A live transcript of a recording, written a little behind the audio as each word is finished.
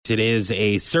It is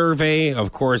a survey,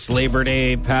 of course, Labor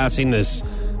Day passing this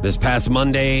past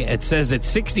Monday. It says that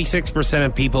 66%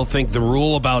 of people think the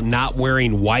rule about not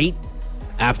wearing white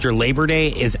after Labor Day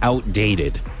is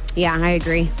outdated. Yeah, I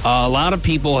agree. A lot of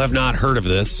people have not heard of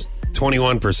this.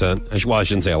 21%. Well, I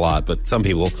shouldn't say a lot, but some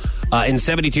people. And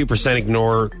 72%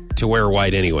 ignore to wear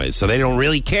white anyways. So they don't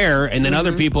really care. And then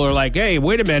other people are like, hey,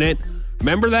 wait a minute.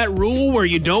 Remember that rule where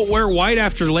you don't wear white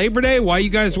after Labor Day? Why are you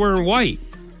guys wearing white?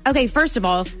 Okay, first of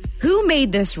all, who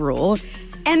made this rule?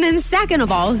 And then second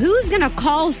of all, who's going to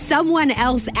call someone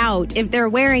else out if they're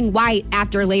wearing white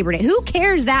after Labor Day? Who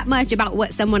cares that much about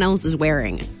what someone else is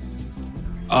wearing?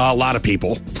 A lot of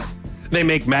people. They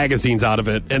make magazines out of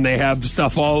it, and they have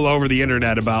stuff all over the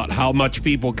internet about how much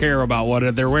people care about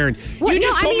what they're wearing. Well, you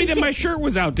just told me that my shirt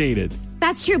was outdated.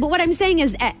 That's true, but what I'm saying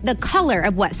is the color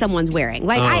of what someone's wearing.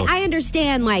 Like, I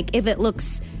understand, like, if it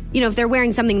looks, if they're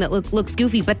wearing something that looks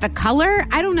goofy, but the color,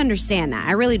 I don't understand that.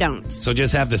 I really don't. So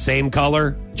just have the same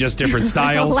color, just different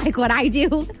styles? Like what I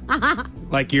do?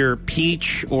 Like your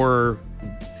peach or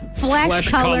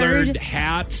flesh-colored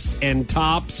hats and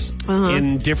tops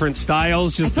in different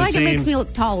styles. Just I feel the like same. It makes me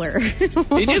look taller.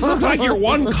 It just looks like you're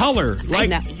one color.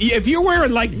 Like if you're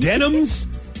wearing like denims,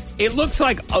 it looks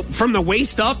like from the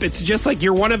waist up, it's just like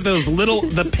you're one of those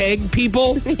the peg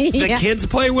people that kids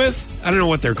play with. I don't know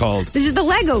what they're called. This is the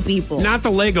Lego people. Not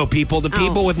the Lego people, the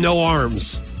people with no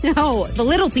arms. No, the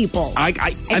little people. I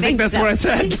think that's what I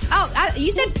said.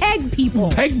 You said peg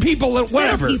people. Peg people,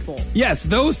 whatever. Little people. Yes,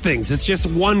 those things. It's just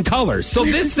one color. So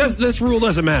this rule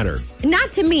doesn't matter.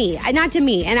 Not to me.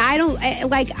 And I don't,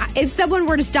 if someone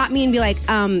were to stop me and be like,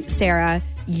 Sarah,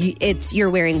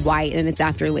 you're wearing white and it's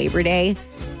after Labor Day,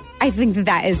 I think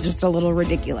that is just a little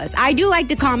ridiculous. I do like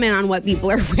to comment on what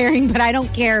people are wearing, but I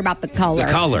don't care about the color.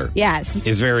 The color, yes,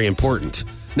 is very important.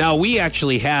 Now, we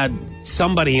actually had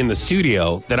somebody in the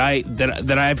studio that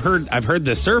I've heard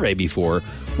this survey before.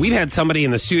 We've had somebody in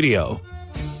the studio,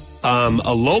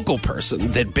 a local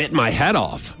person that bit my head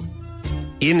off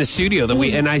in the studio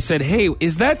and I said, hey,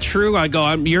 is that true? I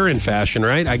go, you're in fashion,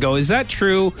 right? I go, is that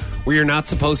true where you're not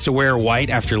supposed to wear white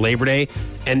after Labor Day?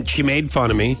 And she made fun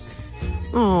of me.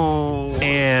 Oh.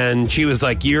 And she was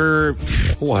like, you're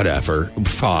whatever,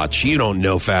 Fotch, you don't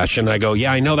know fashion. I go,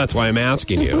 yeah, I know, that's why I'm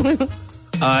asking you.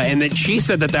 And then she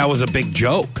said that was a big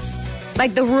joke.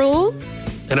 Like the rule?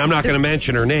 And I'm not going to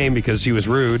mention her name because she was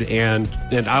rude, and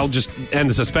I'll just end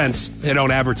the suspense. They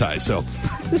don't advertise, so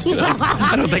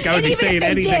I don't think I would be saying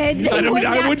anything.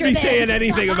 I wouldn't be saying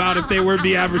anything about if they would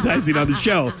be advertising on the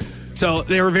show. So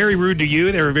they were very rude to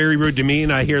you. They were very rude to me,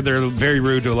 and I hear they're very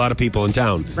rude to a lot of people in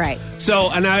town. Right. So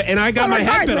I got my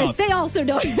head bit off. They also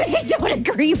don't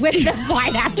agree with the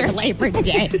white after Labor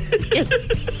Day.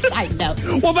 I know.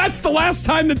 Well, that's the last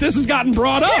time that this has gotten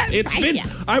brought up. It's right, been. Yeah.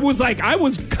 I was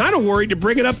kind of worried to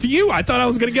bring it up to you. I thought I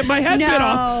was going to get my head bit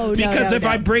off because if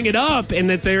I bring it up and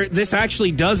that this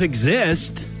actually does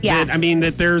exist. Yeah.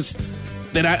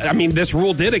 This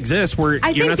rule did exist where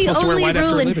you're not supposed to wear white after Labor Day. I think the only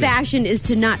rule in fashion is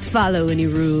to not follow any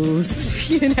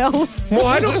rules, Well,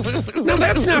 I don't. No,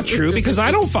 that's not true because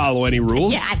I don't follow any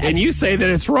rules. Yeah, and you say that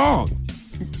it's wrong.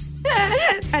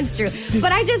 That's true.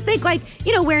 But I just think,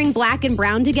 wearing black and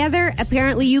brown together,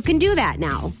 apparently you can do that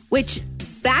now, which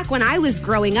back when I was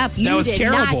growing up, you did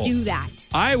not do that.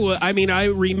 I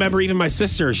remember even my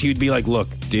sister, she would be like, look,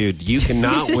 dude, you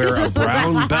cannot wear a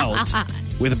brown belt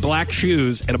with black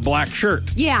shoes and a black shirt.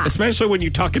 Yeah. Especially when you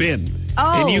tuck it in.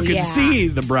 Oh, and you can see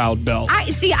the brown belt. I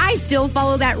still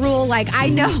follow that rule. I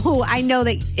know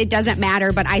that it doesn't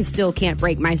matter, but I still can't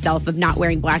break myself of not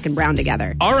wearing black and brown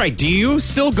together. All right. Do you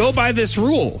still go by this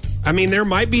rule? I mean, there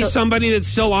might be somebody that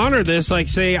still honor this,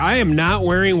 say, I am not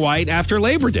wearing white after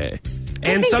Labor Day.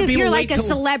 And I think some if people you're a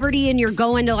celebrity and you're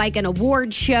going to an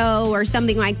award show or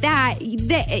something like that,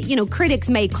 critics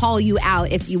may call you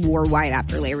out if you wore white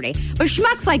after Labor Day. But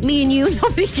schmucks like me and you,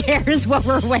 nobody cares what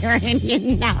we're wearing.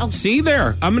 See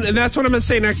there, that's what I'm going to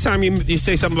say next time you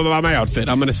say something about my outfit.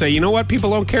 I'm going to say, you know what,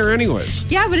 people don't care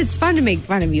anyways. Yeah, but it's fun to make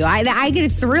fun of you. I get a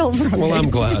thrill from it. Well,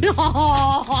 I'm glad.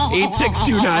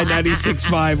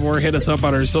 8629-96.5 or hit us up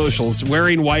on our socials.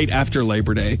 Wearing white after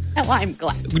Labor Day. Well, I'm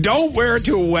glad. Don't wear it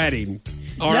to a wedding.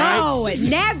 All right? No,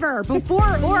 never.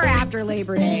 Before or after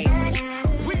Labor Day.